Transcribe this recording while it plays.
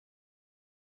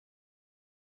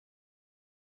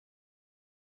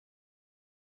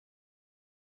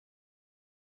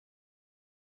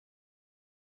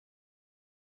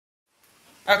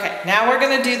Okay, now we're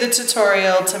gonna do the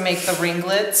tutorial to make the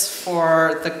ringlets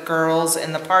for the girls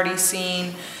in the party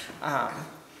scene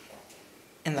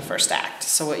in the first act.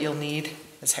 So what you'll need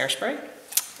is hairspray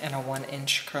and a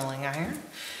 1-inch curling iron.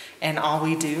 And all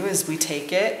we do is we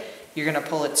take it, you're gonna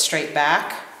pull it straight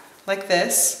back like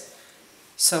this.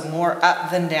 So more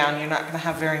up than down, you're not gonna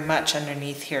have very much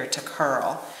underneath here to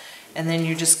curl. And then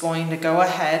you're just going to go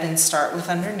ahead and start with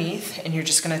underneath, and you're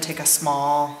just gonna take a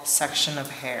small section of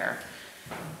hair.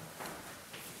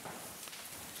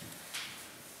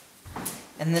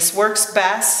 And this works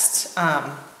best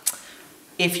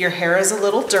if your hair is a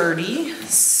little dirty.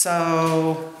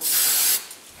 So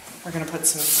we're gonna put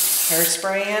some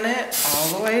hairspray in it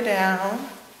all the way down.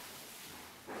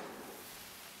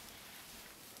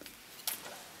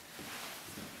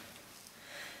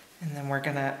 And then we're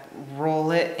gonna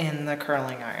roll it in the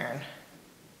curling iron.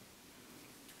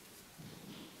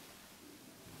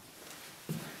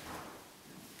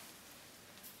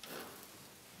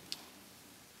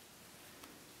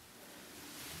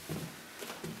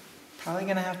 Probably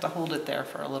gonna have to hold it there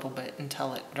for a little bit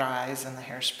until it dries and the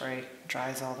hairspray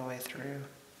dries all the way through.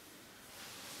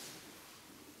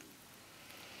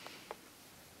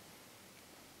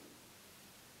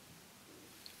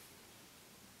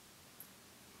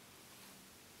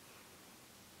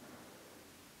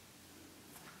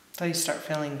 So you start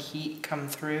feeling heat come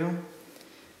through.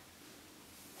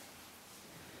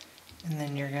 And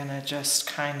then you're gonna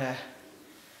just kinda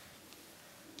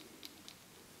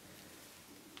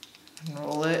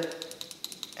roll it.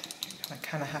 You're gonna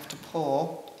kinda have to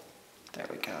pull. There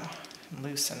we go. And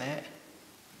loosen it.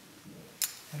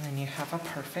 And then you have a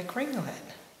perfect ringlet.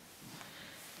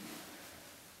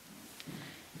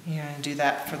 You're gonna do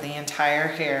that for the entire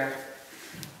hair,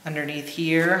 underneath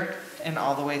here and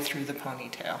all the way through the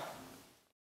ponytail.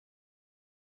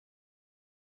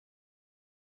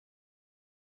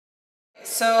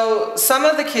 So some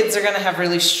of the kids are gonna have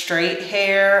really straight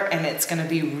hair and it's gonna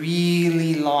be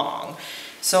really long.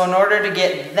 So in order to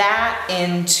get that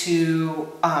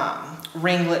into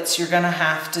ringlets, you're gonna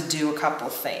have to do a couple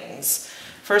things.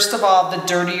 First of all, the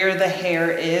dirtier the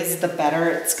hair is, the better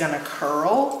it's gonna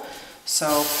curl.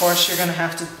 So of course you're gonna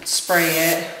have to spray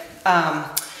it.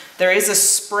 There is a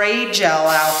spray gel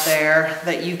out there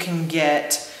that you can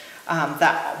get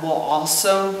that will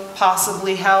also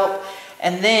possibly help.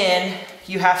 And then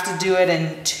you have to do it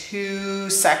in 2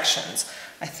 sections.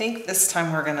 I think this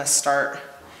time we're gonna start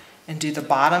and do the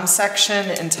bottom section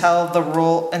until the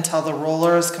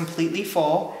roller is completely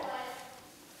full.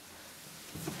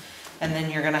 And then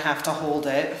you're gonna have to hold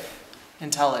it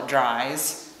until it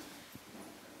dries.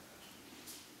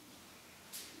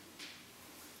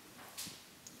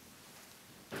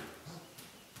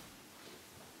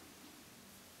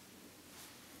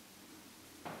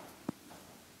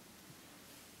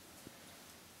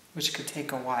 Which could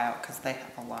take a while because they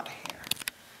have a lot of hair.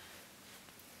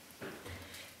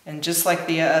 And just like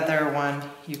the other one,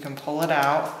 you can pull it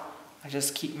out. I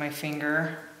just keep my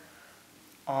finger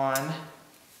on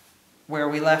where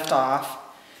we left off,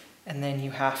 and then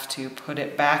you have to put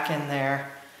it back in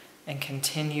there and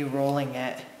continue rolling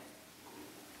it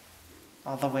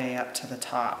all the way up to the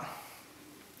top.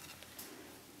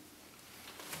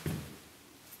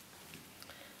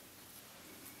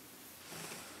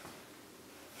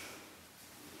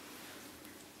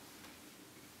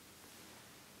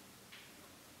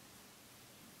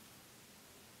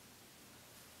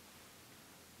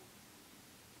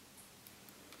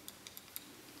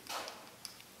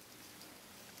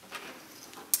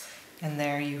 And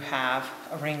there you have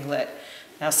a ringlet.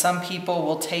 Now some people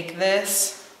will take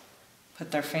this, put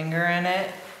their finger in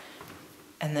it,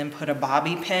 and then put a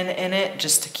bobby pin in it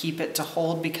just to keep it to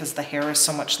hold because the hair is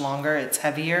so much longer, it's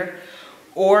heavier.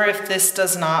 Or if this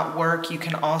does not work, you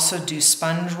can also do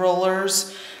sponge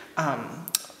rollers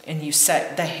and you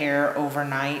set the hair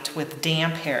overnight with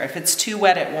damp hair. If it's too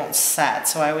wet, it won't set.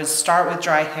 So I would start with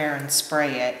dry hair and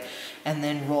spray it, and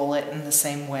then roll it in the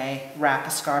same way, wrap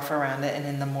a scarf around it, and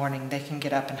in the morning they can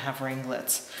get up and have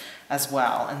ringlets as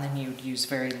well. And then you'd use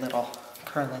very little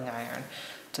curling iron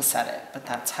to set it. But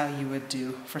that's how you would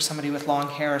do for somebody with long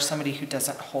hair or somebody who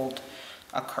doesn't hold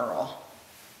a curl.